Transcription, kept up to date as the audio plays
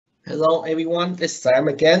Hello everyone, it's Sam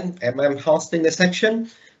again, and I'm hosting the section.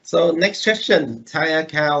 So next session, TALIA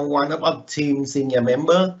CAO, one of our team senior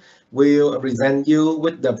member, will present you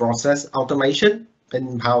with the process automation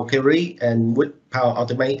in Power Query and with Power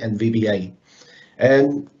Automate and VBA.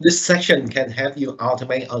 And this section can help you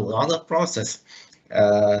automate a lot of process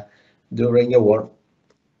uh, during your work.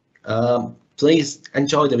 Please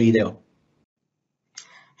enjoy the video.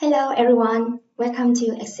 Hello everyone, welcome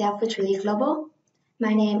to Excel Virtually Global.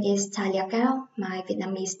 My name is TALIA CAO. My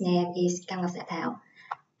Vietnamese name is Cang Ngọc Dạ Thảo.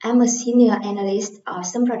 I'm a senior analyst of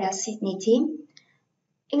SumProduct Sydney team.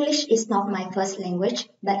 English is not my first language,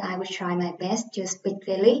 but I will try my best to speak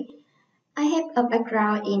clearly. I have a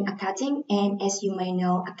background in accounting, and as you may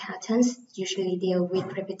know, accountants usually deal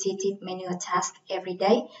with repetitive manual tasks every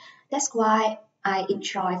day. That's why I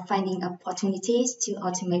enjoy finding opportunities to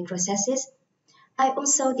automate processes. I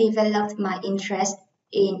also developed my interest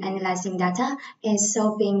in analyzing data and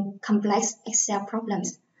solving complex Excel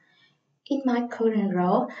problems. In my current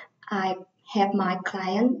role, I help my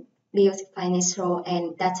client build financial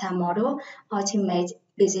and data model, automate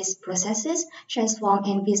business processes, transform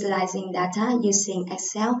and visualizing data using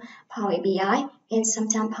Excel, Power BI, and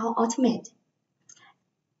sometimes Power Automate.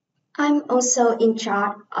 I'm also in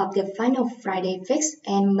charge of the Final Friday Fix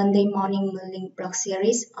and Monday Morning Mailing blog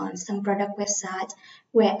series on SumProduct website,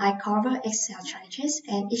 where I cover Excel challenges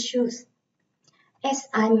and issues. As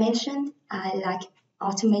I mentioned, I like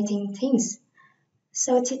automating things.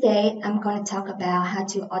 So today I'm going to talk about how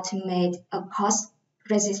to automate a cost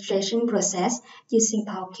registration process using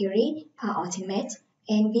Power Query, Power Automate,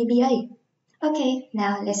 and VBA. Okay,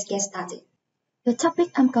 now let's get started. The topic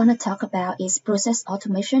I'm going to talk about is process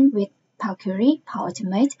automation with Power Query, Power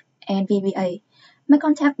Automate, and VBA. My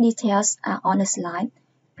contact details are on the slide.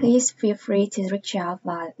 Please feel free to reach out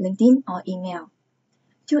via LinkedIn or email.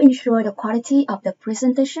 To ensure the quality of the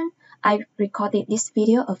presentation, I recorded this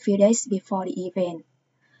video a few days before the event.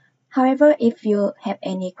 However, if you have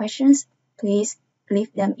any questions, please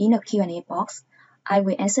leave them in the Q&A box. I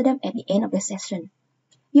will answer them at the end of the session.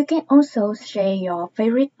 You can also share your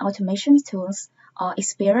favorite automation tools or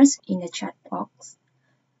experience in the chat box.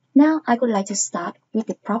 Now, I would like to start with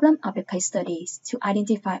the problem of the case studies to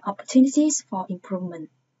identify opportunities for improvement.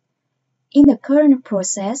 In the current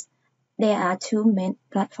process, there are two main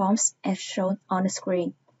platforms as shown on the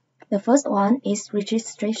screen. The first one is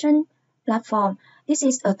registration platform. This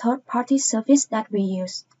is a third-party service that we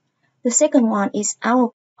use. The second one is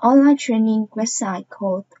our online training website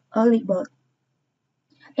called Earlybird.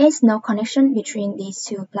 There is no connection between these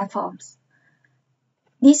two platforms.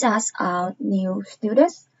 These are our new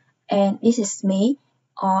students, and this is me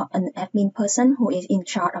or an admin person who is in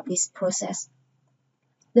charge of this process.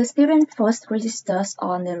 The student first registers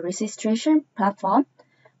on the registration platform.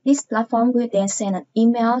 This platform will then send an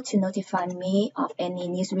email to notify me of any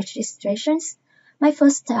new registrations. My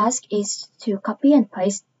first task is to copy and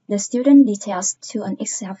paste the student details to an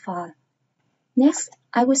Excel file. Next,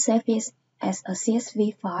 I will save it as a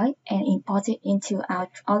CSV file and import it into our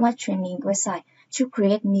online training website to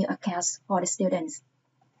create new accounts for the students.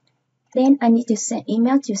 Then I need to send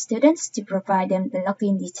email to students to provide them the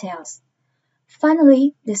login details.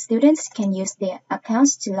 Finally, the students can use their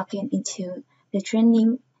accounts to log in into the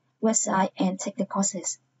training website and take the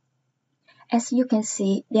courses. As you can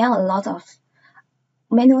see, there are a lot of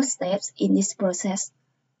manual steps in this process.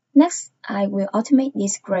 Next, I will automate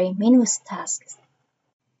these gray manual tasks.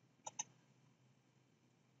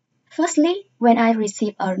 Firstly, when I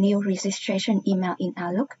receive a new registration email in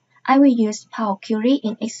Outlook, I will use Power Query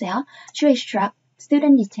in Excel to extract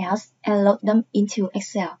student details and load them into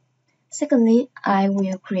Excel. Secondly, I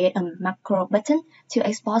will create a macro button to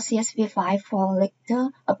export CSV file for later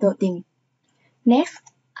uploading. Next,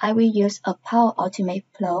 I will use a Power Automate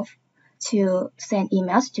flow to send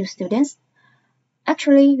emails to students.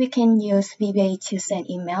 Actually, we can use VBA to send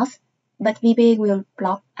emails, but VBA will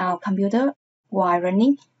block our computer while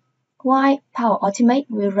running, while Power Automate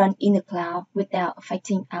will run in the cloud without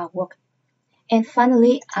affecting our work. And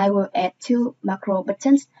finally, I will add two macro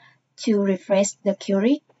buttons to refresh the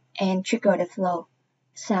query and trigger the flow.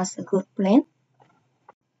 Sounds a good plan?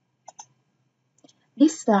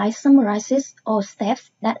 This slide summarizes all steps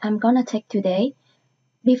that I'm gonna take today.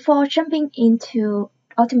 Before jumping into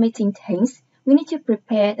automating things, we need to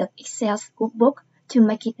prepare the Excel scoopbook to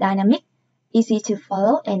make it dynamic, easy to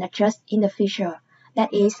follow and adjust in the future.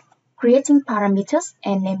 That is, creating parameters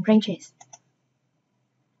and name ranges.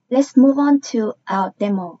 Let's move on to our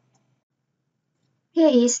demo. Here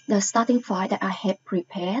is the starting file that I have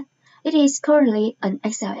prepared. It is currently an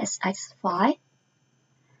XLSX file.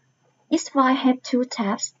 This file has two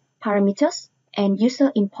tabs, parameters and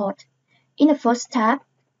user import. In the first tab,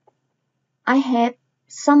 I have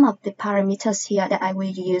some of the parameters here that I will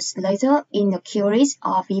use later in the queries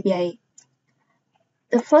or VBA.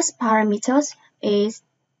 The first parameter is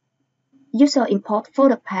user import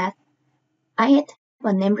folder path. I have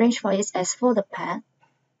a name range for it as folder path.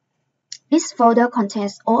 This folder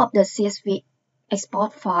contains all of the CSV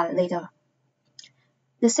export file later.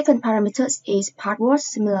 The second parameter is password.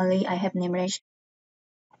 Similarly, I have name range.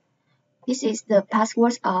 This is the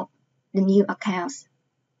password of the new accounts.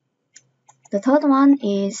 The third one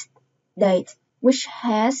is date, which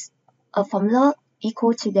has a formula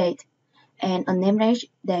equal to date and a name range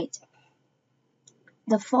date.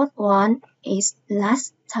 The fourth one is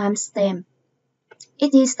last timestamp.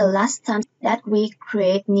 It is the last time that we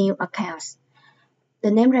create new accounts.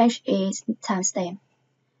 The name range is timestamp.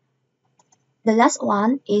 The last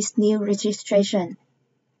one is new registration.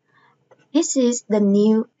 This is the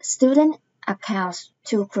new student accounts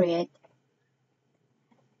to create.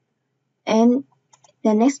 And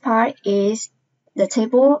the next part is the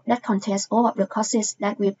table that contains all of the courses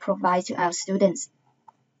that we provide to our students.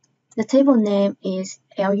 The table name is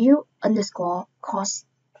LU_course.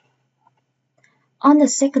 On the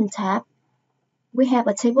second tab, we have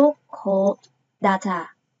a table called data.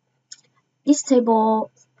 This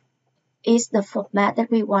table is the format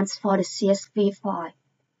that we want for the CSV file.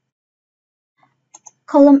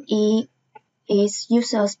 Column E is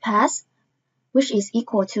user's pass, which is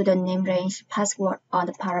equal to the name range password on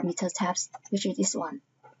the parameter tabs, which is this one.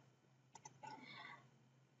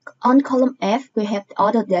 On column F, we have the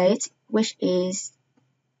order date, which is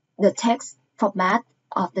the text format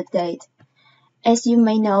of the date. As you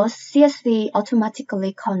may know, CSV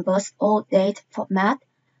automatically converts all date format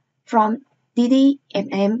from DD,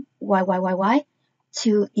 MM, YYYY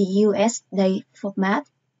to the US date format,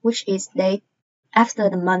 which is date after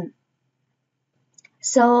the month.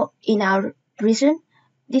 So in our region,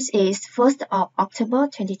 this is 1st of October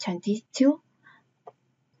 2022.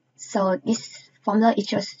 So this formula is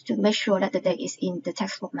just to make sure that the date is in the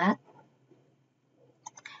text format.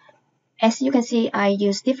 As you can see, I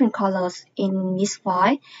use different colors in this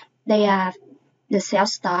file. They are the cell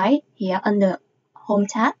style here under Home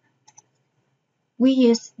tab. We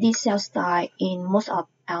use this cell style in most of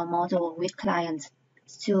our model with clients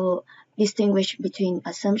to distinguish between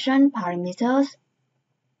assumption, parameters,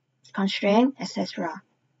 constraint, etc.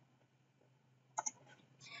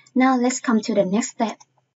 Now let's come to the next step.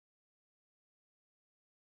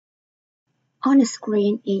 On the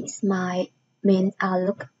screen is my main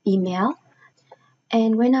Outlook email,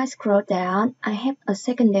 and when I scroll down, I have a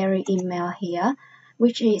secondary email here,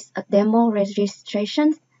 which is a demo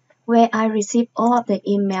registration where I receive all of the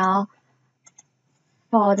email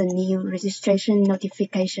for the new registration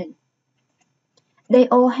notification. They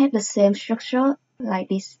all have the same structure like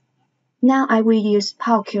this. Now I will use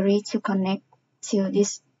Power Query to connect to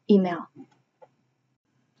this email.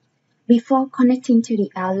 Before connecting to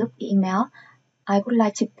the Outlook email, I would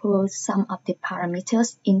like to put some of the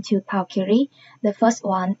parameters into Power Query. The first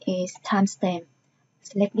one is timestamp.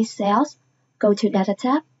 Select these cells, go to Data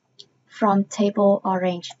tab, from Table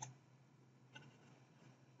Orange.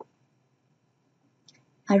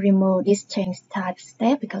 I remove this change type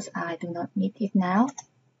step because I do not need it now.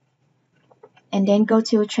 And then go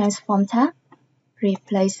to Transform tab,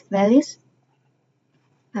 replace values.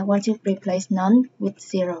 I want to replace none with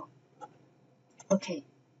 0. Okay.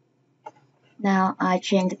 Now I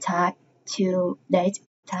change the type to date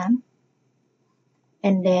time.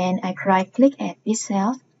 And then I right click at this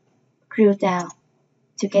cell, scroll down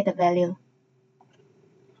to get the value.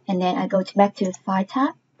 And then I go back to the File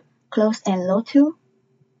tab, close and load to.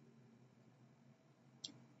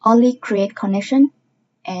 Only create connection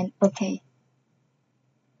and OK.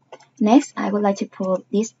 Next, I would like to put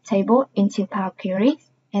this table into Power Query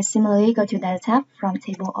and similarly go to Data tab from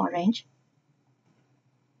Table Orange.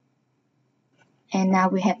 And now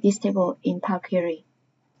we have this table in Power Query.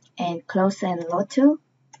 And close and load to.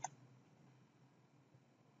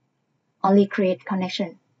 Only create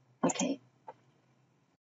connection. OK.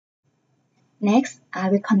 Next, I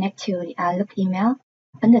will connect to the Outlook email.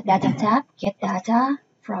 Under Data tab, get data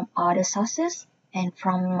from other sources and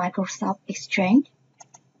from Microsoft Exchange.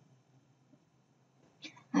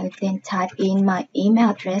 I will then type in my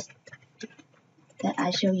email address that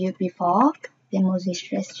I showed you before, demo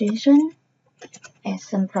registration at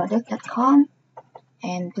SumProduct.com,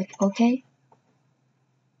 and click OK.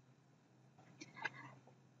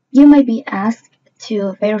 You may be asked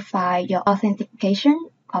to verify your authentication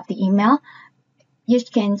of the email. You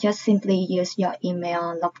can just simply use your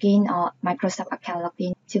email login or Microsoft account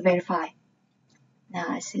login to verify. Now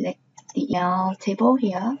I select the email table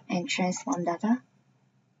here and transform data.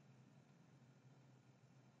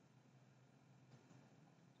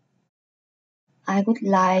 I would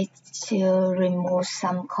like to remove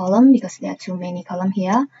some column because there are too many columns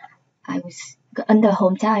here. Under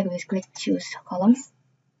Home tab, I will click Choose Columns.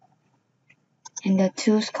 And the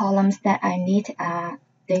two columns that I need are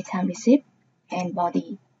Daytime Receipt and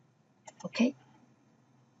Body. Okay.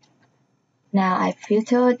 Now I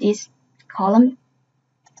filter this column,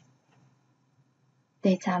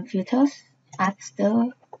 Daytime Filters. After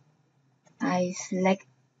I select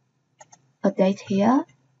a date here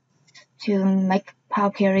to make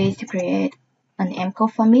Power Query to create an M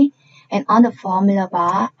code for me. And on the formula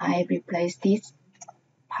bar, I replace this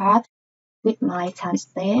part with my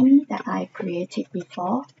timestamp that I created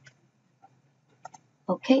before.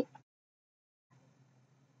 Okay.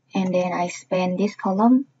 And then I span this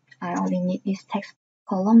column. I only need this text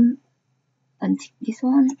column until this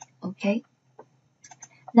one. Okay.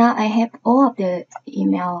 Now I have all of the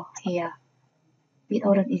email here with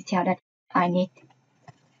all the detail that I need.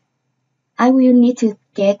 I will need to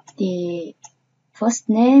get the first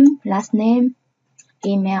name, last name,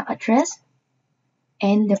 email address,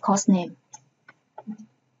 and the course name.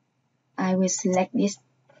 I will select this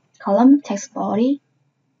column, text body,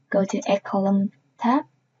 go to Add Column tab,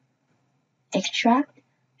 extract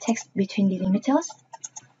text between delimiters.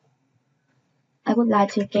 I would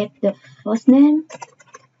like to get the first name.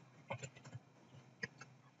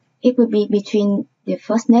 It will be between the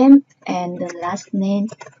first name and the last name.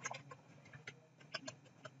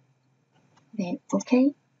 Then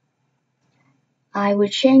OK. I will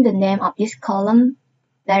change the name of this column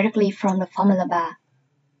directly from the formula bar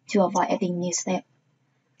to avoid adding new step.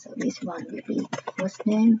 So this one will be first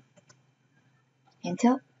name,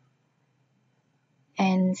 enter.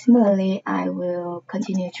 And similarly, I will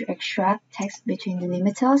continue to extract text between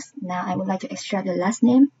delimiters. Now I would like to extract the last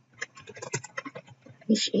name,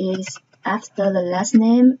 which is after the last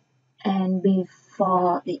name and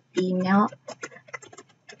before the email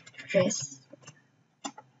address.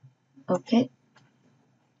 Okay.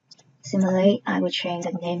 Similarly, I will change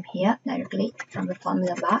the name here directly from the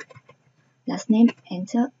formula bar. Last name,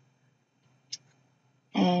 enter.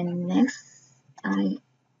 And next, I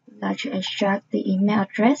would like to extract the email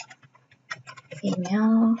address.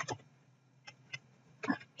 Email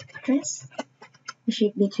address, which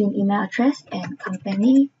is between email address and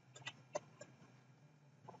company.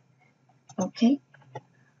 Okay.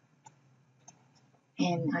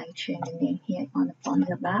 And I change the name here on the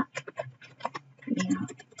formula bar. Email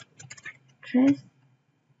address.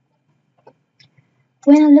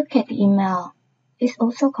 When I look at the email, it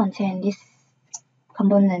also contains this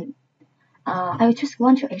component. I just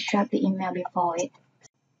want to extract the email before it.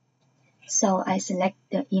 So I select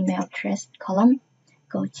the email address column,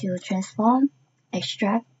 go to Transform,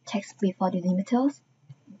 Extract Text Before Delimiters,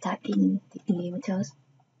 type in the delimiters.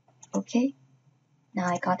 Okay. Now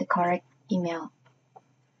I got the correct email.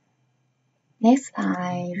 Next,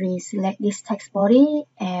 I reselect this text body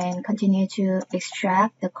and continue to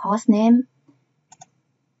extract the course name,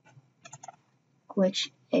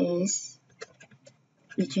 which is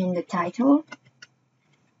between the title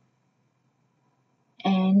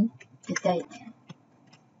and the date.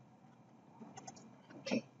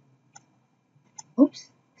 Okay.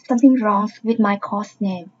 Oops, something wrong with my course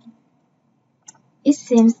name. It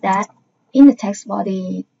seems that in the text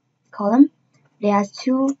body column, there are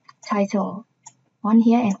two titles, one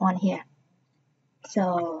here and one here.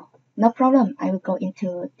 So no problem, I will go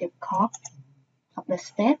into the cog of the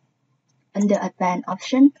step. Under advanced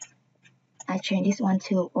option, I change this one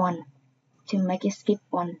to 1 to make it skip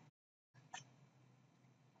 1.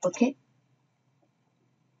 Okay.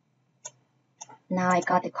 Now I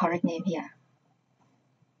got the correct name here.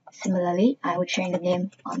 Similarly, I will change the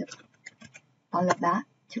name on the bar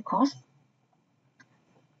to course.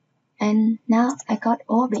 And now I got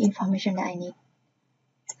all the information that I need.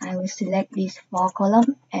 I will select these 4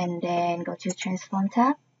 columns and then go to Transform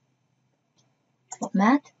tab,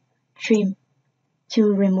 Format, Trim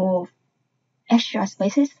to remove extra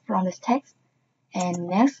spaces from the text, and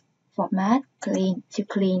next, Format, Clean to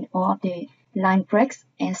clean all of the line breaks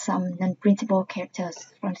and some non-printable characters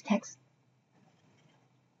from the text.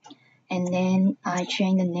 And then I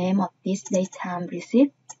change the name of this Daytime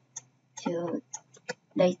Receipt to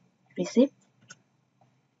Date Receipt.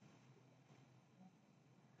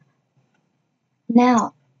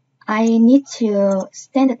 Now, I need to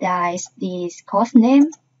standardize this course name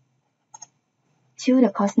to the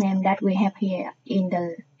course name that we have here in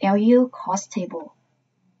the LU course table.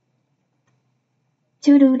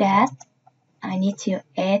 To do that, I need to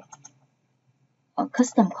add a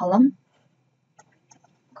custom column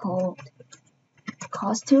called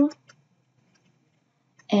cost2,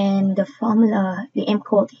 and the formula, the M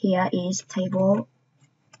code here is table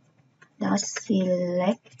dot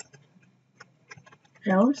select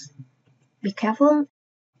rows. Be careful,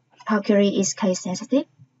 Power Query is case sensitive.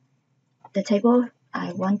 The table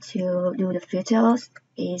I want to do the filters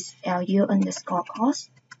is lu underscore cost.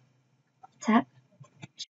 Tab,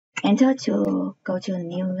 enter to go to a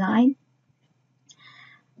new line.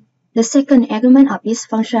 The second argument of this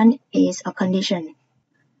function is a condition.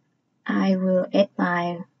 I will add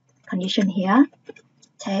my condition here.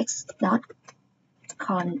 Text dot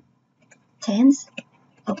contents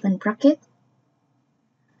open bracket,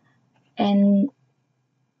 and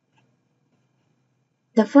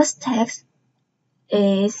the first text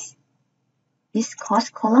is this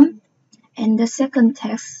cost column, and the second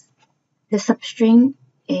text, the substring,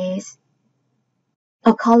 is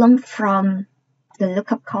a column from the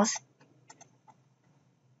lookup cost,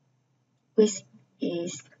 which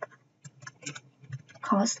is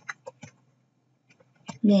cost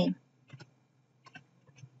name,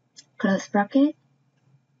 close bracket,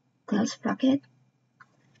 close bracket.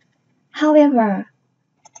 However,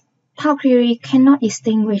 Power Query cannot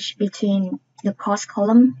distinguish between the cost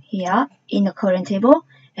column here in the current table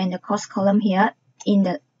and the cost column here in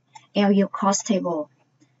the LU cost table.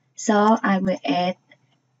 So I will add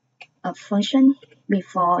a function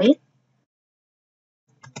before it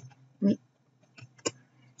with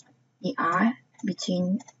the R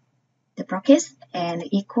between the brackets and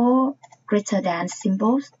equal greater than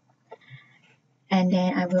symbols, and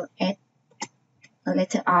then I will add a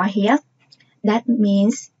letter R here. That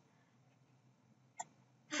means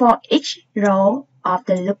for each row of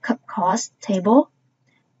the lookup cost table,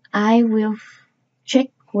 I will check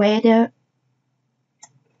whether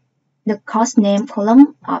the cost name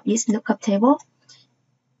column of this lookup table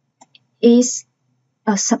is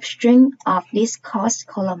a substring of this cost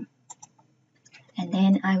column. And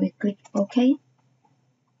then I will click OK.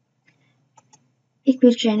 It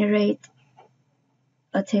will generate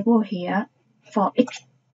a table here for each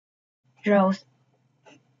row.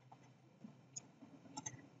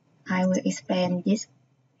 I will expand this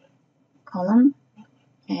column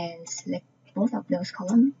and select both of those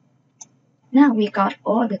columns. Now we got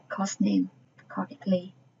all the cost name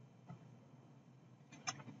correctly.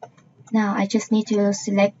 Now I just need to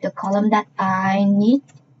select the column that I need.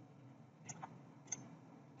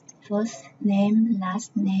 First name,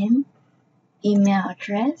 last name, email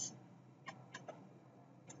address,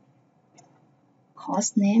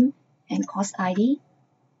 cost name, and cost ID.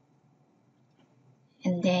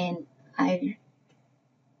 And then I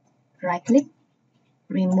right click,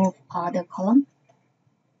 remove all the column.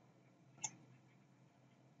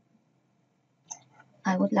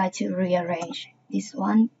 I would like to rearrange this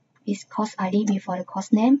one, this cost ID before the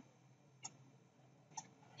cost name.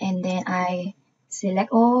 And then I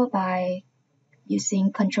select all by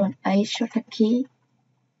using Ctrl+A shortcut key.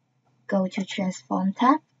 Go to Transform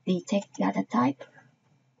tab, detect data type,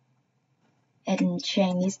 and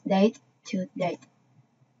change this date to date.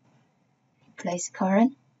 Place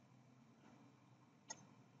current.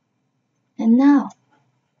 And now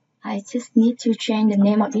I just need to change the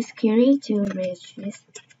name of this query to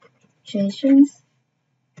registrations,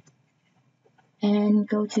 and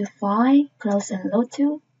go to File, Close and Load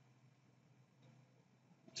to.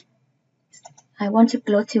 I want to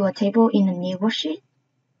load to a table in a new worksheet.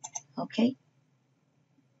 Okay.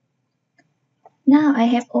 Now I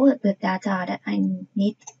have all of the data that I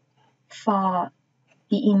need for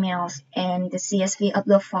the emails and the CSV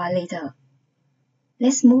upload file later.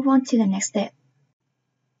 Let's move on to the next step.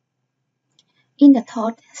 In the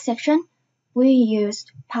Taught section, we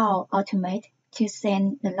used Power Automate to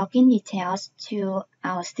send the login details to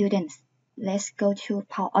our students. Let's go to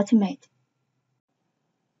Power Automate.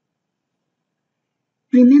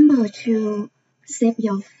 Remember to save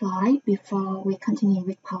your file before we continue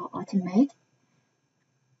with Power Automate.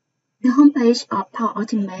 The homepage of Power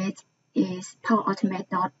Automate is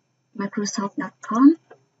powerautomate.microsoft.com.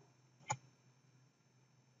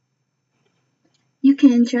 You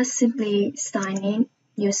can just simply sign in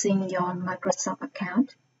using your Microsoft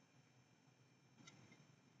account.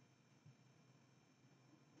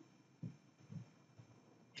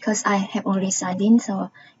 Because I have already signed in,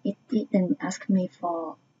 so it didn't ask me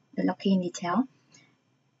for the login detail.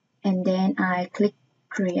 And then I click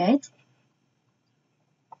Create.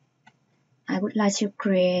 I would like to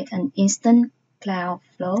create an instant cloud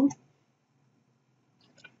flow.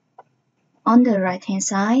 On the right hand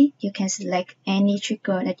side, you can select any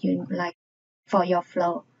trigger that you like for your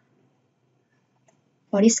flow.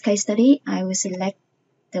 For this case study, I will select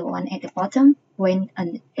the one at the bottom, when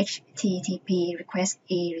an HTTP request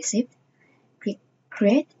is received. Click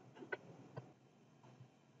Create.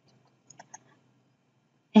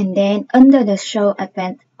 And then under the Show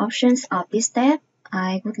Advanced options of this tab,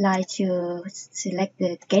 I would like to select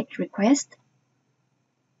the Get Request,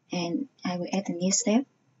 and I will add a new step.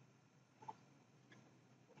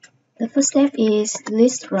 The first step is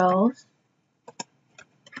list rows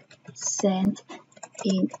sent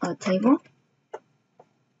in a table,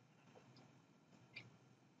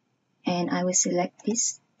 and I will select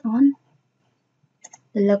this one.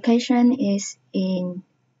 The location is in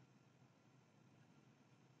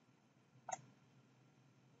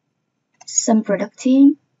SumProduct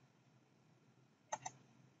team.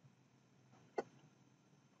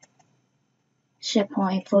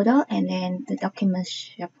 SharePoint folder, and then the document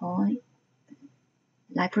SharePoint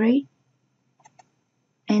library,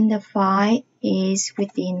 and the file is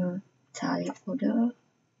within TALIA folder,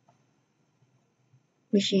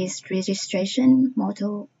 which is registration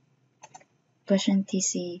model version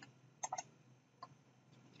TC.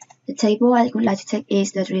 The table I would like to take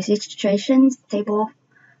is the registration table,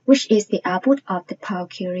 which is the output of the Power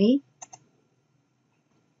Query.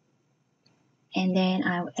 And then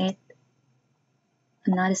I will add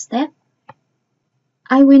another step.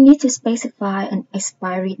 I will need to specify an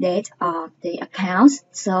expiry date of the accounts,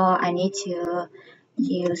 so I need to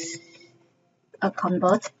use a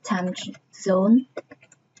convert time zone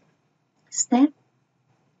step.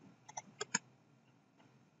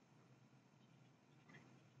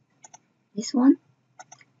 This one.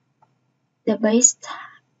 The base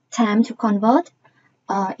time to convert.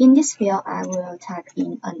 In this field, I will type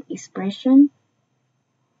in an expression.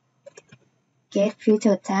 Get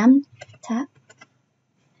filter time tab.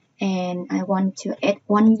 And I want to add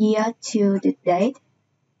 1 year to the date,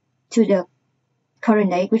 to the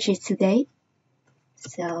current date, which is today.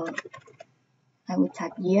 So I will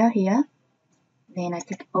type year here. Then I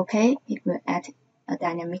click OK. It will add a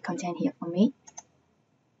dynamic content here for me.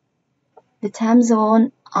 The time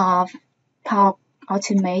zone of Power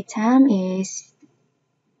Automate time is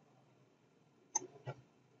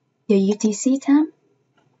the UTC time.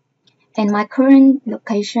 And my current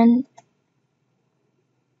location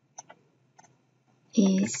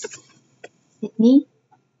is Sydney.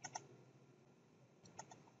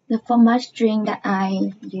 The format string that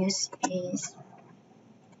I use is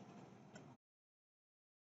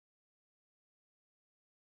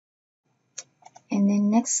and then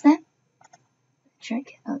next step,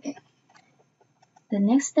 check, okay. The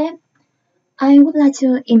next step, I would like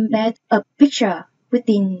to embed a picture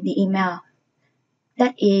within the email.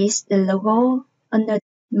 That is the logo under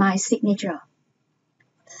my signature.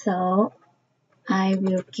 So I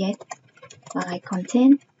will get file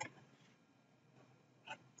content,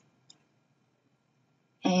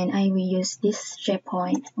 and I will use this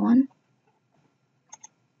SharePoint one.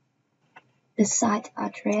 The site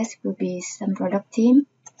address will be SumProduct team,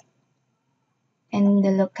 and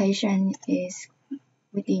the location is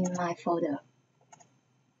within my folder,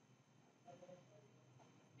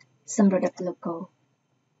 SumProduct logo.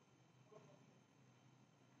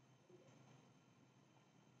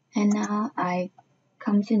 And now I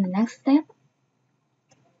come to the next step.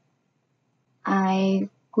 I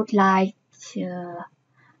would like to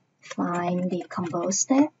find the compose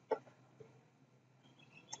step.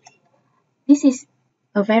 This is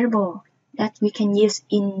a variable that we can use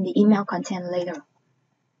in the email content later.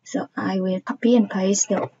 So I will copy and paste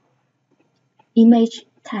the image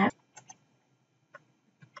tab.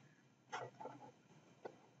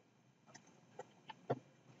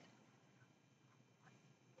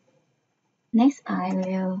 Next, I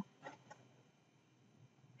will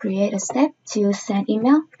create a step to send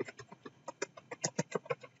email.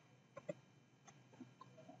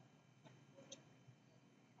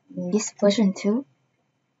 This version 2.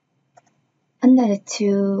 Under the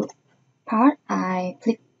 2 part, I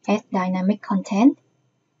click Add Dynamic Content.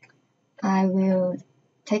 I will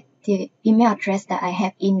take the email address that I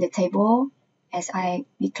have in the table as I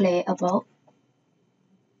declare above.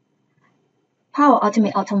 Power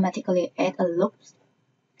Automate automatically add a loop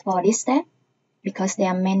for this step because there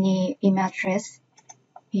are many email addresses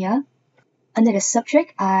here. Under the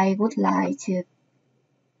subject, I would like to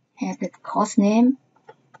have the course name,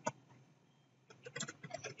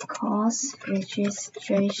 course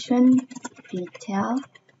registration detail.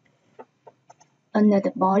 Under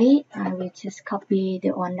the body, I will just copy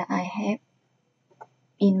the one that I have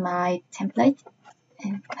in my template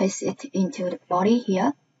and paste it into the body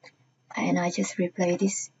here. And I just replace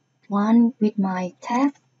this one with my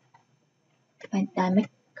tab, my dynamic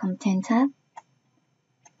content tab.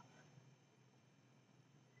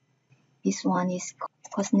 This one is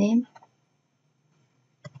course name.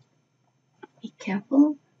 Be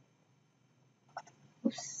careful.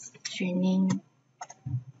 Oops, training.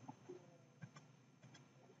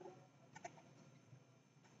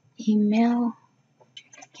 Email.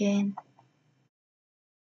 Check again.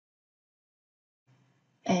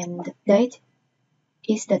 And the date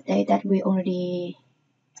is the date that we already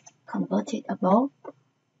converted above.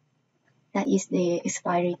 That is the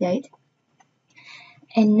expiry date.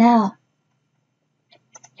 And now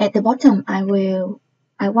at the bottom I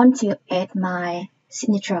want to add my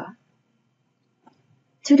signature.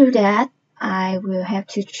 To do that, I will have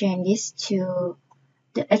to change this to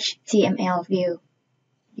the HTML view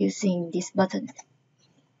using this button.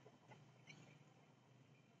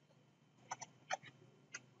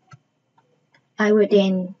 I will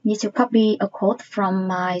then need to copy a code from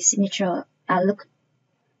my signature Outlook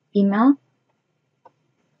email.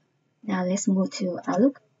 Now let's move to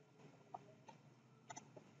Outlook.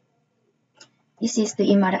 This is the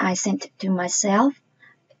email that I sent to myself,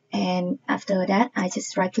 and after that I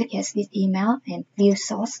just right click as this email and view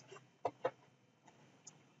source,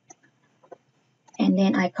 and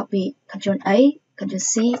then I copy Ctrl A, Ctrl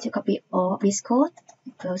C to copy all of this code.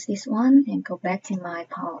 Close this one and go back to my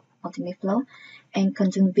Power Automate Flow and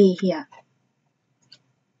Ctrl V here.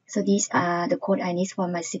 So these are the code I need for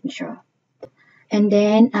my signature. And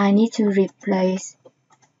then I need to replace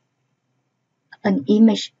an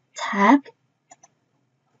image tag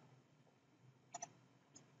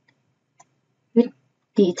with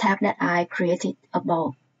the tag that I created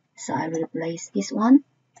above. So I will replace this one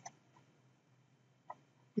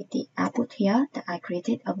with the output here that I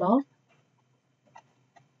created above.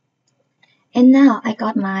 And now I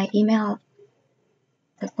got my email.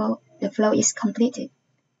 The flow is completed.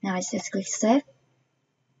 Now I just click save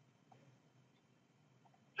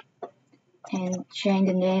and change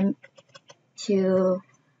the name to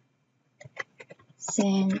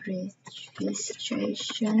send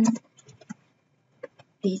registration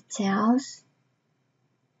details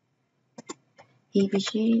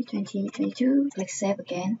EBG 2022. Click save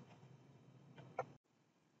again.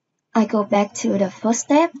 I go back to the first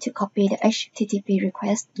step to copy the HTTP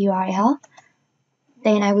request URL.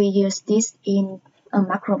 Then I will use this in a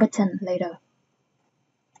macro button later.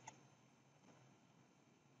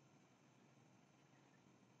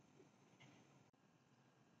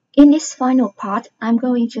 In this final part, I'm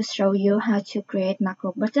going to show you how to create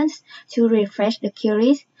macro buttons to refresh the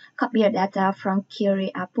queries, copy the data from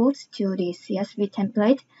query outputs to the CSV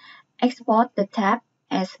template, export the tab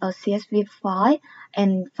as a CSV file,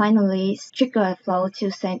 and finally trigger a flow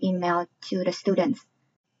to send email to the students.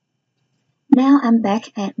 Now I'm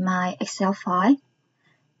back at my Excel file.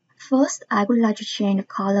 First, I would like to change the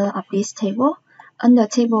color of this table. Under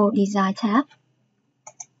Table Design tab,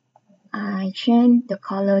 I change the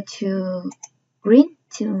color to green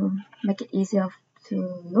to make it easier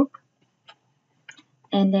to look.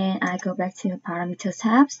 And then I go back to Parameter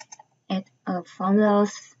tabs, add a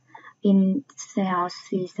formulas in cell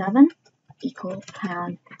C7 equal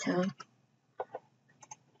counter,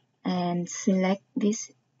 and select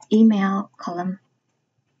this email column.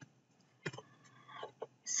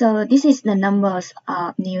 So this is the numbers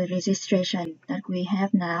of new registration that we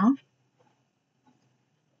have now.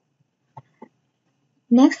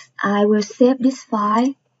 Next, I will save this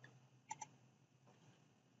file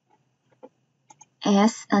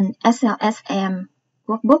as an SLSM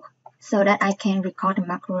workbook so that I can record the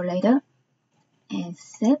macro later, and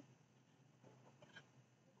save.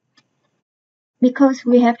 Because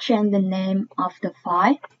we have changed the name of the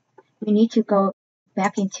file, we need to go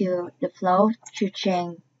back into the flow to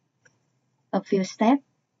change a few steps.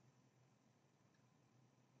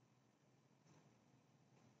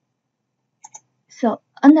 So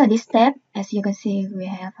under this step, as you can see, we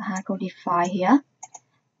have a hard-coded file here,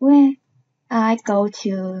 where I go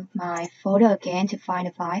to my folder again to find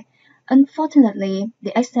the file. Unfortunately,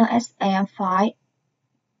 the XLSAM file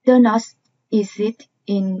does not exist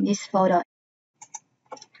in this folder.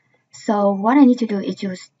 So what I need to do is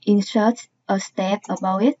to insert a step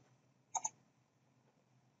above it.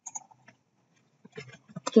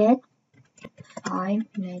 Get file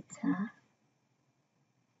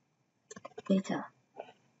data.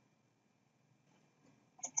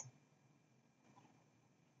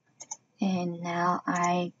 And now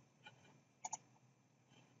I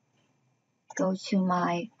go to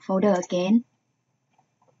my folder again.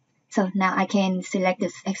 So now I can select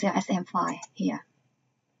this XLSM file here.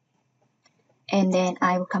 And then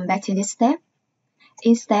I will come back to this step.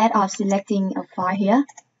 Instead of selecting a file here,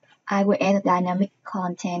 I will add a dynamic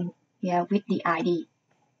content here with the ID.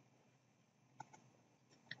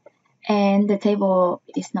 and the table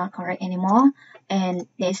is not correct anymore, and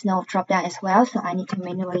there's no drop down as well, so I need to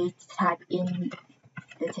manually type in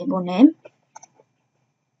the table name,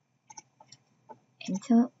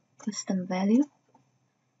 enter custom value.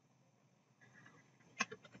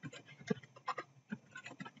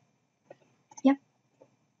 Yep,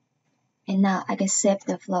 and now I can save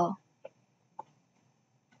the flow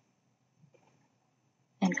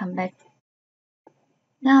and come back.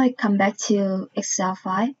 Now I come back to Excel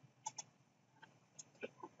file.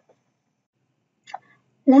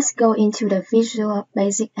 Let's go into the Visual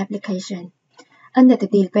Basic application. Under the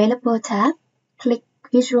Developer tab, click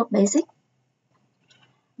Visual Basic.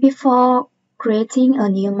 Before creating a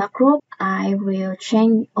new macro, I will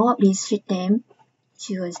change all of these sheet name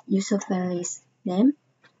to a user-friendly name.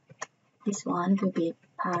 This one will be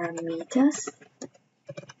parameters.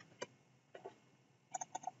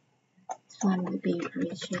 This one will be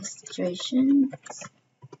registration.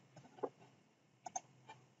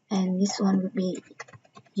 And this one will be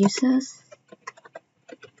users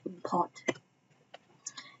import.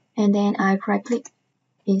 And then I right click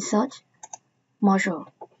insert module.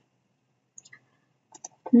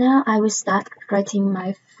 Now I will start writing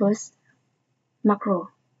my first macro.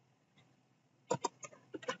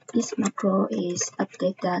 This macro is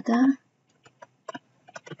update data.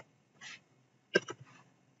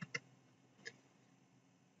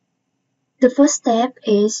 The first step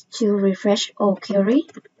is to refresh all query.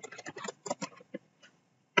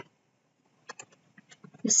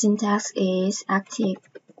 The syntax is active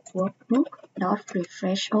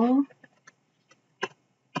workbook.refresh all.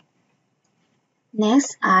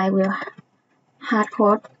 Next, I will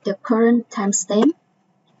hardcode the current timestamp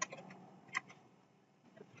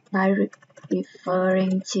by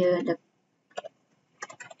referring to the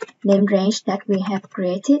name range that we have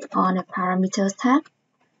created on the parameters tab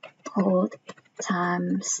called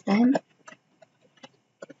timestamp.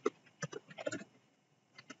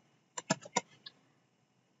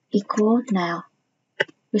 Equal now,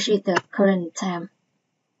 which is the current time.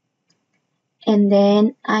 And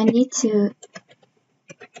then I need to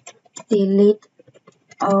delete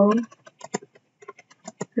all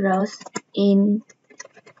rows in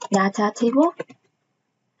data table.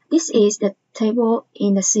 This is the table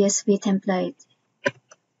in the CSV template.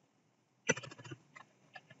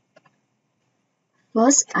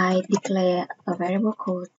 First, I declare a variable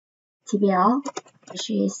called TBL, which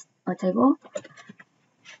is a table,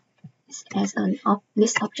 as an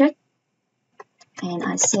list object, and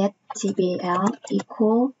I set TBL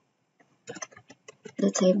equal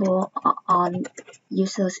the table on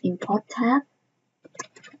users import tab,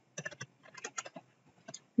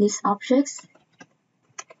 list objects,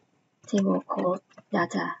 table called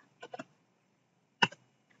data.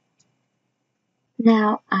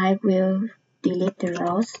 Now I will delete the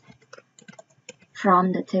rows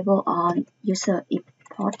from the table on user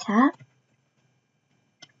import tab.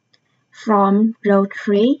 From row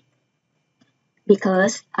 3,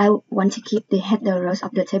 because I want to keep the header rows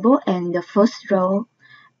of the table and the first row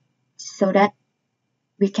so that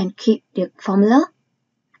we can keep the formula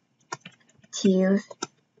till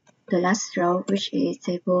the last row, which is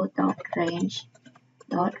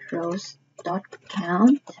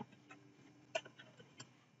table.range.rows.count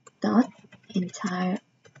entire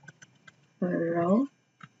row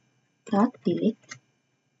delete.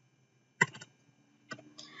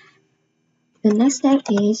 The next step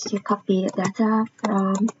is to copy the data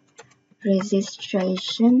from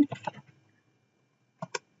registration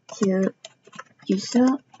to user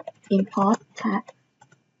import tab.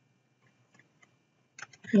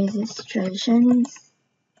 Registrations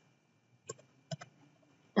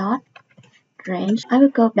dot range. I will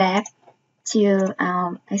go back to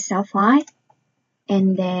Excel file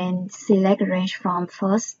and then select range from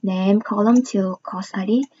first name column to course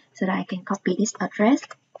ID so that I can copy this address.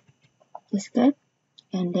 Escape,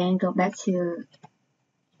 and then go back to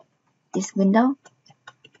this window,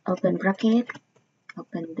 open bracket,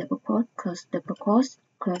 open double quote, close double quote,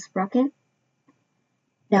 close bracket,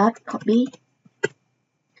 dot copy,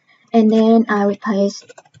 and then I will paste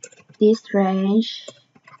this range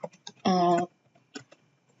at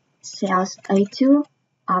cells A2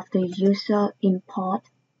 of the user import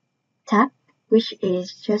tab, which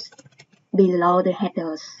is just below the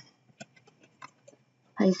headers.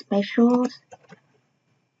 Paste specials,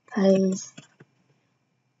 paste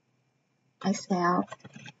Excel,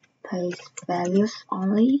 paste values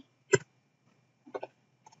only.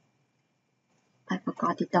 I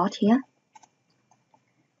forgot the dot here.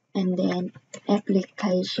 And then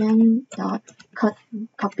application dot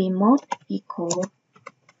copy mode equal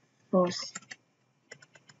false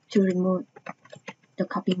to remove the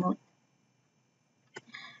copy mode.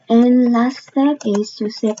 And last step is to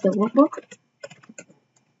save the workbook.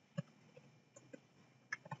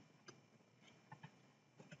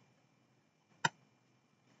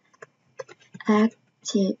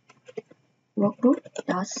 Active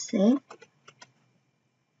workbook.save.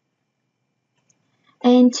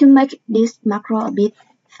 And to make this macro a bit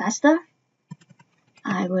faster,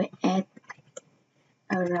 I will add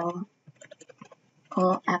a row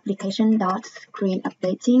called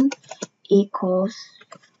application.screenUpdating equals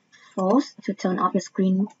false to turn off the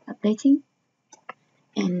screen updating.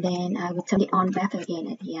 And then I will turn it on back again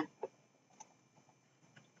at the end.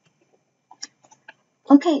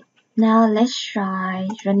 Okay, now let's try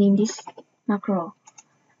running this macro.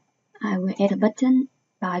 I will add a button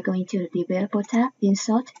by going to the Developer tab,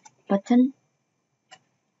 Insert, Button,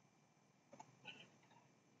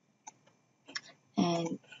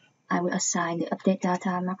 and I will assign the update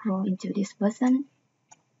data macro into this button,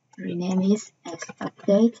 rename it as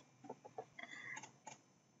update,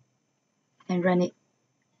 and run it.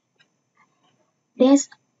 There's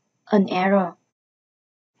an error.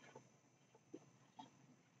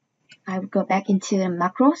 I will go back into the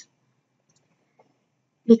macros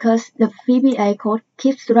because the VBA code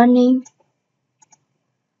keeps running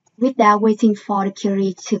without waiting for the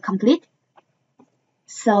query to complete.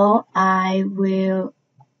 So I will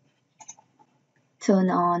turn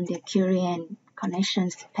on the query and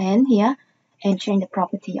connections pane here and change the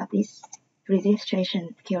property of this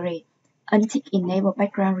registration query. Untick enable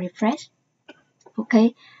background refresh.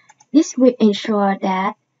 Okay, this will ensure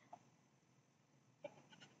that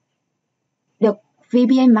the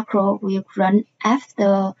VBA macro will run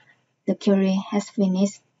after the query has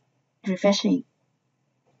finished refreshing.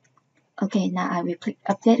 Okay, now I will click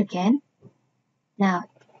update again. Now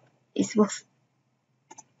it works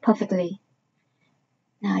perfectly.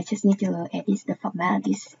 Now I just need to edit the format of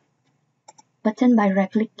this button by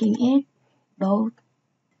right-clicking it, bold.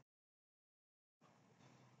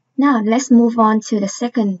 Now let's move on to the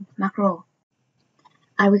second macro.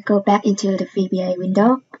 I will go back into the VBA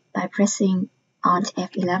window by pressing Alt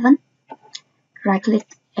F11. Right-click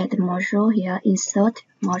at the module here, Insert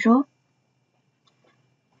Module.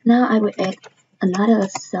 Now I will add another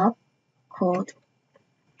sub called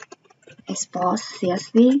Export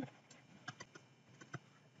CSV.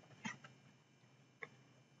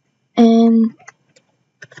 And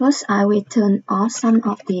first I will turn off some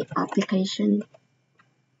of the application.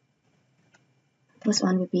 First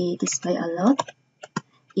one will be display alert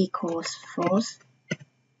equals false.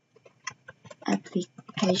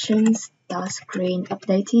 Applications.screen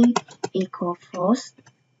updating equal false.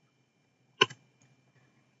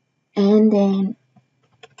 And then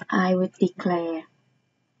I will declare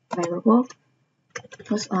variable.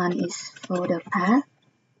 First one is folder path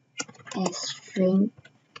as string.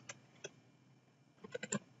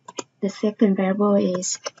 The second variable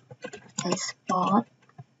is export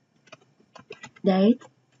date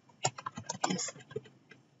as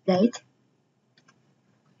date.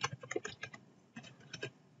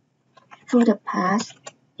 Folder path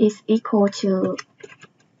is equal to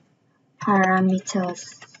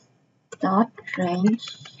parameters dot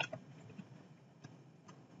range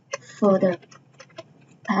folder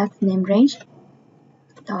path name range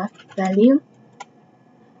dot value,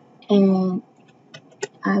 and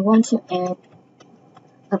I want to add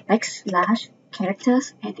a backslash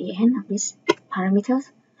characters at the end of this parameters.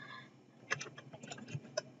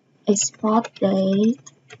 Export date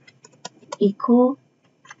equal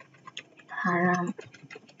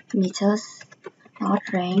parameters dot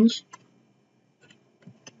range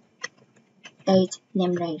date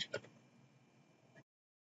name range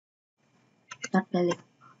dot value.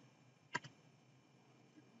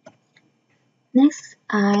 Next,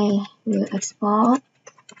 I will export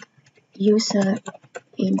user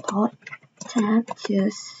import tab to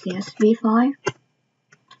CSV file.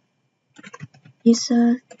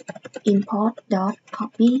 User import dot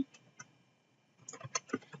copy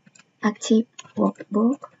active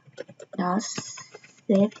workbook dot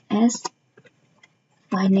save as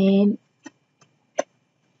file name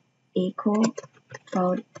equal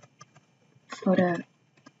folder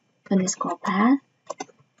underscore path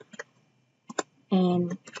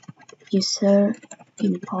and user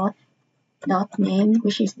import dot name,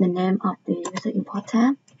 which is the name of the user import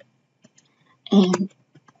tab, and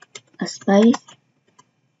a space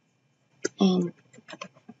and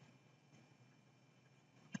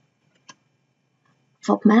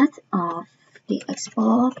format of the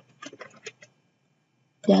export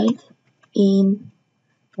date in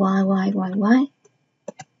YYYY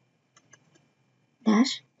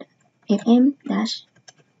dash FM dash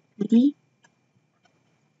BD.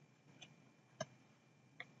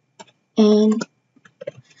 and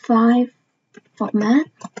file format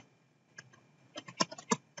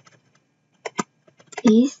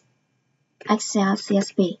is Excel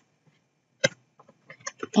CSV.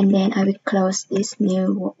 And then I will close this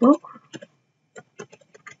new workbook.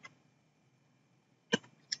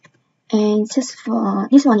 And just for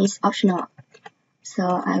this one is optional, so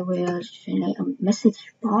I will generate a message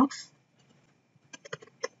box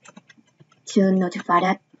to notify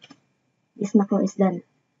that this macro is done.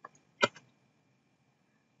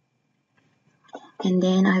 And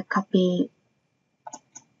then I copy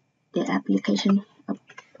the application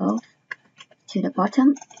above to the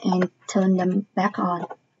bottom and turn them back on.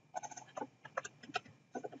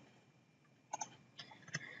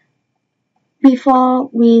 Before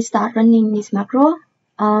we start running this macro,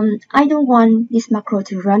 I don't want this macro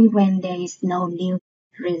to run when there is no new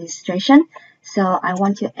registration, so I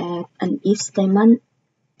want to add an if statement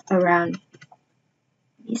around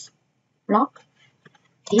this block.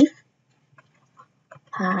 If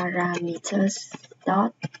parameters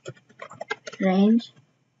dot range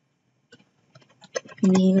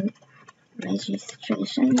new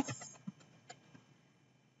registrations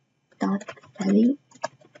dot value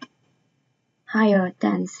higher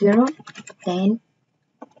than 0, then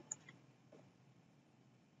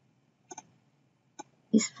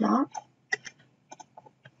is float,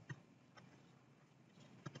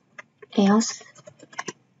 else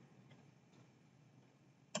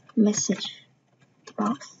message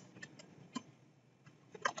box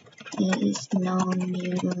there is no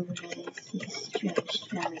new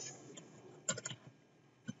registrations.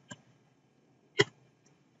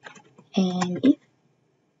 And if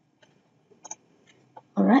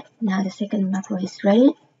alright, now the second macro is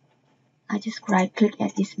ready. I just right click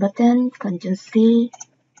at this button, Ctrl C,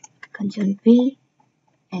 Ctrl V,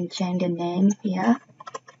 and change the name here,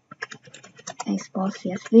 export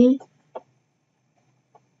CSV,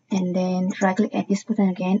 and then right click at this button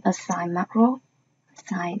again, assign macro,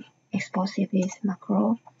 assign export CSV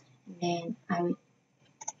macro, and then I will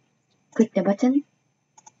click the button.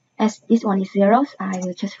 As this one is 0, I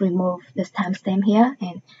will just remove the timestamp here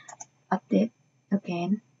and update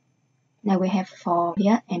again. Now we have 4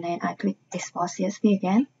 here, and then I click export CSV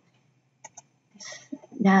again.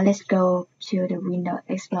 Now let's go to the Windows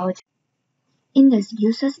Explorer. In the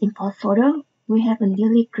users import folder, we have a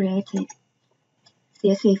newly created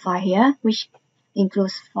CSV file here, which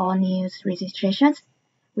includes 4 new registrations,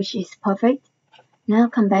 which is perfect. Now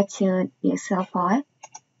come back to the Excel file.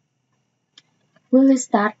 We will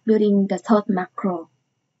start building the third macro.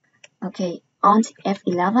 Okay, on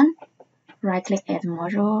F11, right click at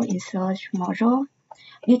module, insert module.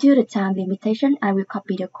 Due to the time limitation, I will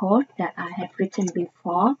copy the code that I have written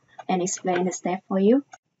before and explain the step for you.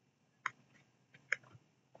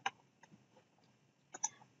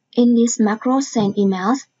 In this macro send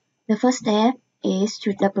emails, the first step is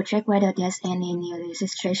to double check whether there's any new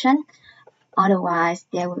registration. Otherwise,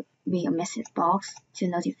 there will be a message box to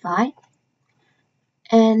notify.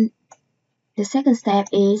 And the second step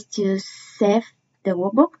is to save the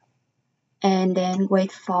workbook and then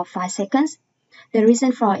wait for 5 seconds. The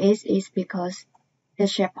reason for it is because the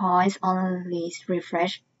SharePoint only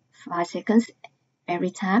refresh 5 seconds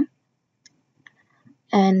every time.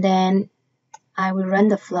 And then I will run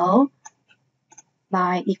the flow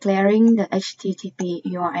by declaring the HTTP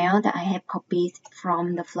URL that I have copied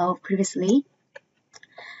from the flow previously.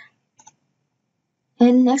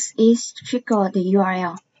 And next is trigger the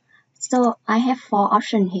URL. So I have 4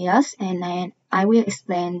 options here, and then I will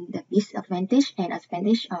explain the disadvantage and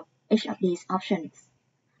advantage of each of these options.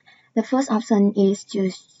 The first option is to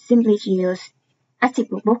simply use active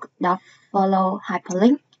workbook.follow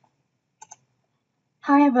hyperlink.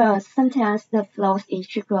 However, sometimes the flows is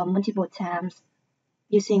triggered multiple times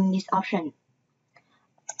using this option.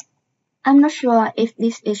 I'm not sure if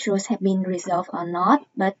these issues have been resolved or not,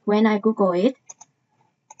 but when I Google it,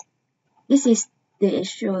 this is the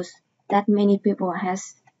issues that many people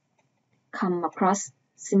has come across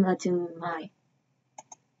similar to mine.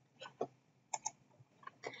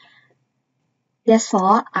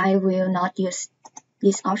 Therefore, I will not use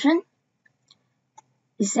this option.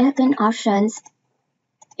 The second option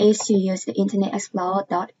is to use the Internet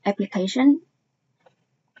Explorer.application.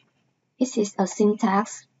 This is a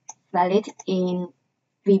syntax valid in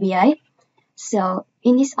VBA. So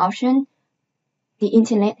in this option, the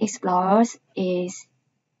Internet Explorer is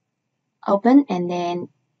open and then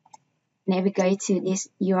navigate to this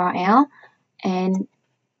URL, and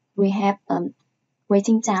we have a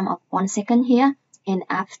waiting time of 1 second here, and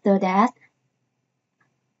after that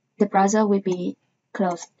the browser will be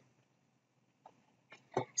closed.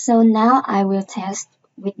 So now I will test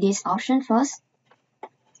with this option first.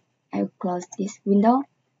 I will close this window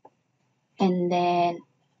and then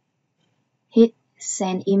hit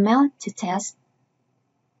send email to test.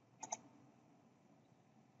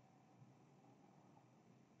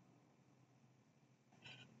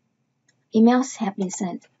 Emails have been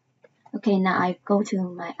sent. Okay, now I go to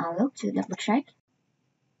my Outlook to double check.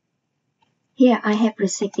 Here I have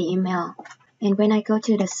received the email, and when I go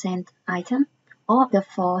to the sent item, all of the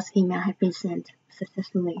 4 emails have been sent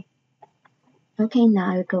successfully. Okay,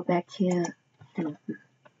 now I go back to the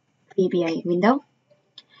VBA window.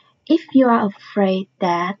 If you are afraid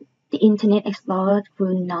that the Internet Explorer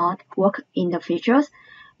will not work in the future,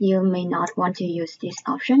 you may not want to use this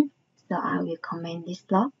option, so I will comment this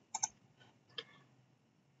block.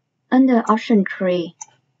 Under option 3,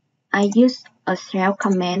 I use a shell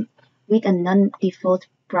command with a non-default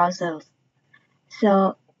browser.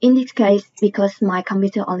 So in this case, because my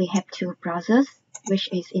computer only have 2 browsers, which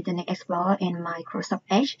is Internet Explorer and Microsoft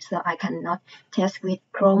Edge, so I cannot test with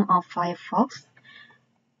Chrome or Firefox.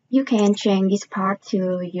 You can change this part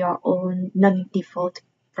to your own non-default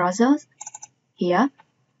browsers. Here,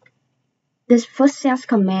 the first shell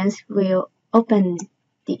commands will open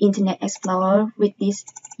the Internet Explorer with this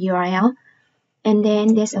URL, and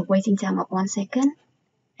then there's a waiting time of 1 second,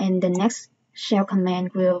 and the next shell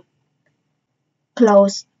command will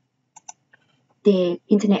close the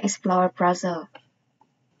Internet Explorer browser.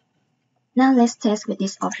 Now let's test with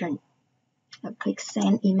this option. I'll click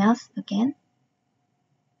send emails again.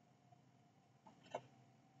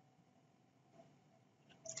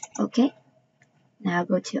 Okay, now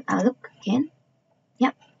go to Outlook again.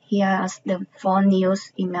 Yep, here's the 4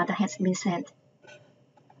 news email that has been sent.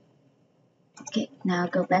 Okay, now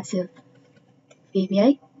go back to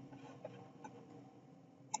VBA.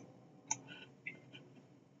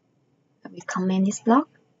 I will comment this block,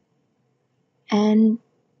 and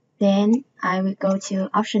then I will go to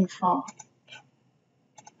option 4.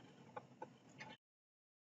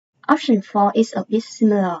 Option 4 is a bit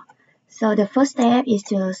similar. So the first step is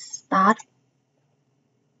to start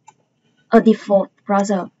a default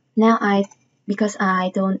browser. Now because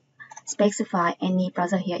I don't specify any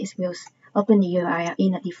browser here, it will open the URL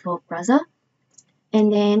in a default browser.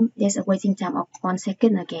 And then there's a waiting time of 1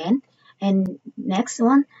 second again. And next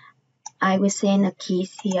one, I will send a key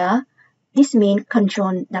here. This means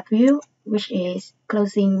Control W, which is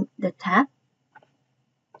closing the tab.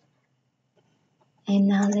 And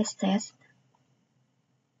now let's test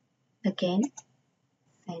again.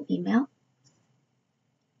 Send email.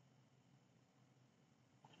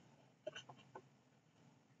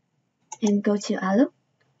 And go to Outlook.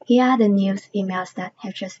 Here are the news emails that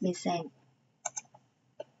have just been sent.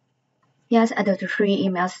 Here's are the 3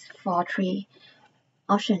 emails for 3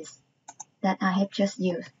 options that I have just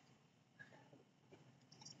used.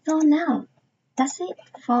 So now, that's it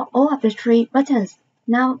for all of the 3 buttons.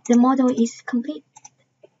 Now the model is complete.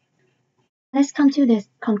 Let's come to the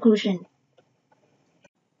conclusion.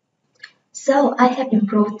 So I have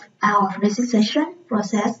improved our registration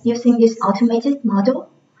process using this automated model.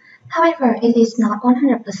 However, it is not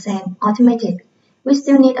 100% automated. We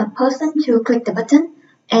still need a person to click the button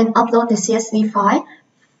and upload the CSV file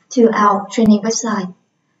to our training website.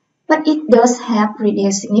 But it does have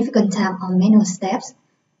reduced significant time on manual steps.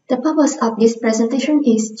 The purpose of this presentation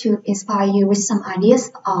is to inspire you with some ideas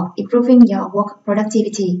of improving your work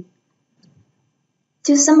productivity.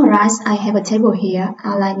 To summarize, I have a table here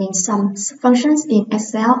outlining some functions in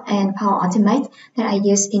Excel and Power Automate that I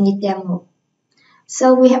use in the demo.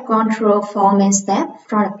 So we have gone through 4 main steps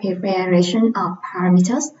from the preparation of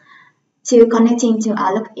parameters to connecting to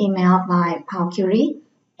Outlook email by Power Query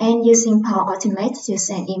and using Power Automate to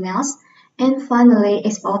send emails, and finally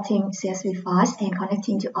exporting CSV files and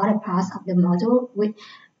connecting to other parts of the model with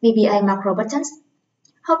VBA macro buttons.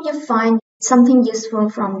 Hope you find something useful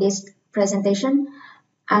from this presentation.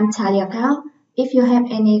 I'm TALIA CAO. If you have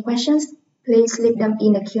any questions, please leave them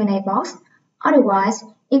in the Q&A box. Otherwise,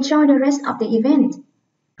 enjoy the rest of the event.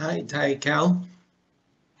 Hi, TALIA CAO.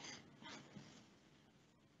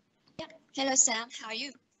 Yeah. Hello, Sam. How are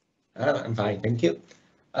you? I'm fine, thank you.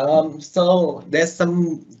 So there's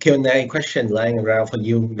some Q&A question lying around for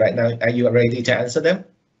you right now. Are you ready to answer them?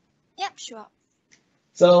 Yeah, sure.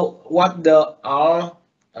 So what the R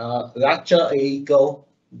larger equal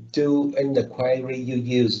do in the query you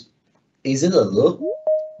use? Is it a loop?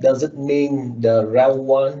 Does it mean the row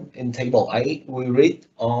 1 in table 8 we read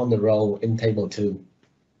or the row in table 2?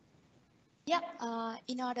 Yeah,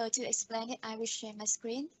 in order to explain it, I will share my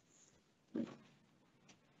screen.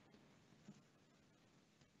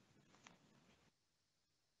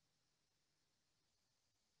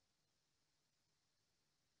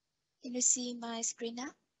 Can you see my screen now?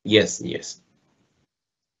 Yes, yes.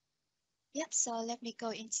 Yep, so let me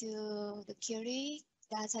go into the query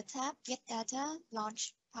data tab, get data,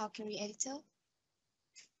 launch Power Query Editor.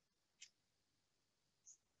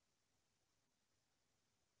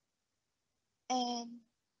 And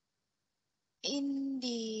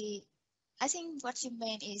I think what you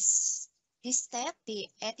meant is this step, the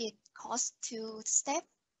edit cost to step.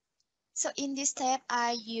 So in this step,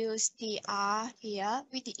 I use the R here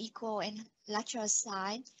with the equal and lateral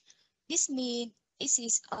sign. This means this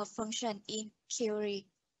is a function in query.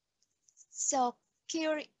 So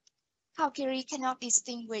Power Query cannot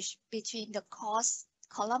distinguish between the cost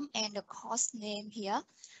column and the cost name here.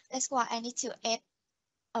 That's why I need to add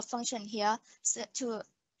a function here to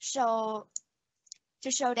show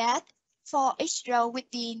that for each row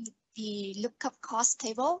within the lookup cost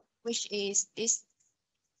table, which is this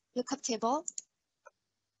lookup table,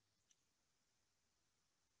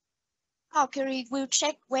 Power Query will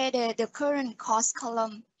check whether the current cost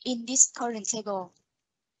column in this current table.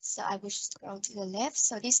 So I will scroll to the left.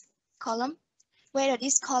 So this column, whether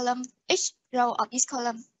this column, each row of this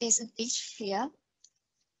column is an each here.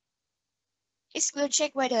 It will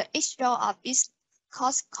check whether each row of this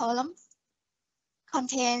cost column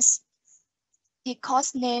contains the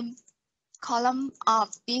cost name column of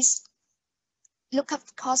this lookup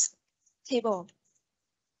cost table.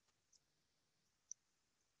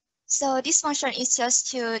 So this function is just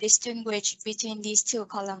to distinguish between these two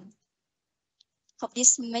columns. Hope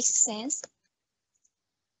this makes sense.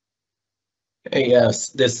 Yes,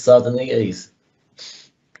 this certainly is.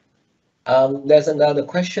 There's another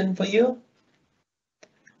question for you.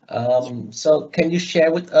 So can you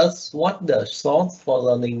share with us what the source for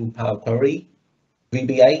learning Power Query,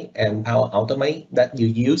 VBA, and Power Automate that you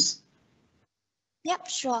use? Yep,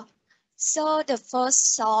 sure. So the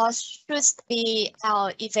first source should be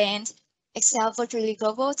our event, Excel Virtually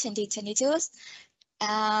Global 2022.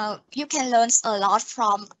 You can learn a lot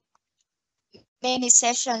from many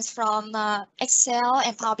sessions from Excel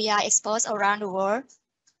and Power BI experts around the world.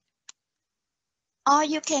 Or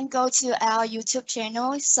you can go to our YouTube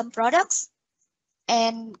channel, SumProduct,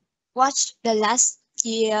 and watch the last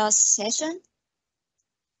year's session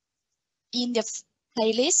in the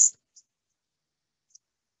playlist.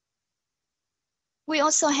 We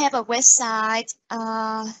also have a website,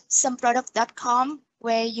 SumProduct.com,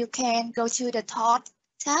 where you can go to the Taught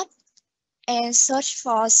tab and search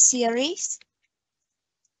for series.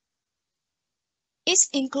 It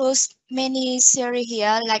includes many series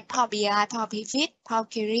here like Power BI, Power Pivot, Power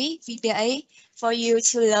Query, VBA for you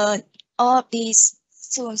to learn all of these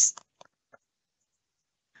tools.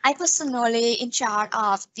 I personally in charge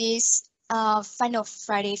of this Final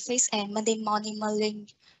Friday Fix and Monday Morning Mulling,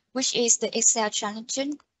 which is the Excel challenge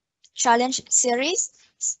series.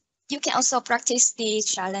 You can also practice the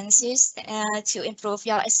challenges to improve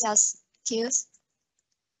your Excel skills.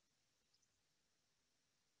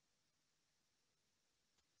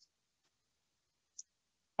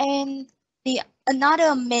 And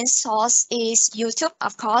another main source is YouTube,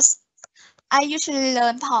 of course. I usually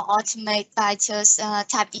learn Power Automate by just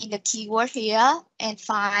type in the keyword here and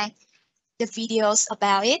find the videos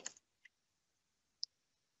about it.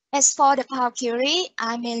 As for the Power Query,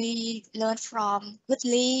 I mainly learn from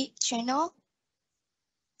Woodley channel.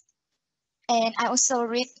 And I also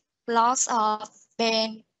read blogs of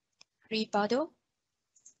Ben Ribardo,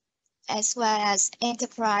 as well as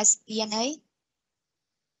Enterprise DNA.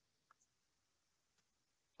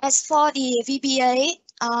 As for the VBA,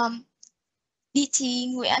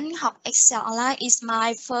 DT Nguyễn học Excel Online is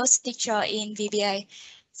my first teacher in VBA.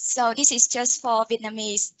 So this is just for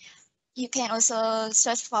Vietnamese. You can also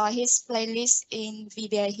search for his playlist in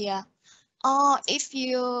VBA here. Or if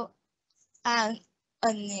you are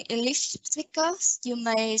an English speaker, you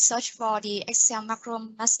may search for the Excel Macro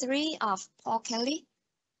Mastery of Paul Kelly.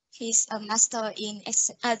 He's a master in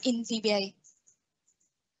VBA.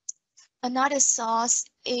 Another source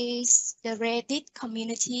is the Reddit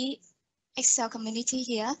community, Excel community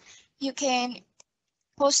here. You can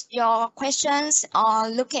post your questions or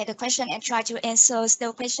look at the question and try to answer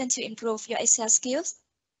the question to improve your Excel skills.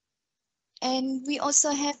 And we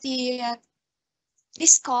also have the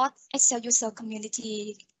Discord Excel user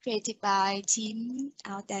community created by Tim,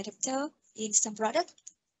 our director in SumProduct.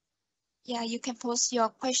 Yeah, you can post your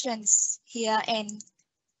questions here and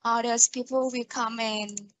others people will come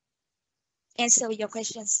and answer your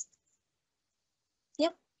questions.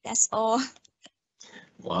 Yep, that's all.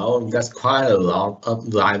 Wow, that's quite a lot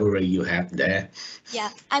of library you have there. Yeah,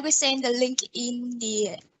 I will send the link in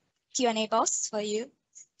the Q&A box for you.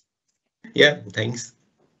 Yeah, thanks.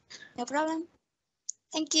 No problem.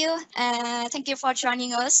 Thank you. Thank you for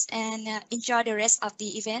joining us and enjoy the rest of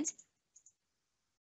the event.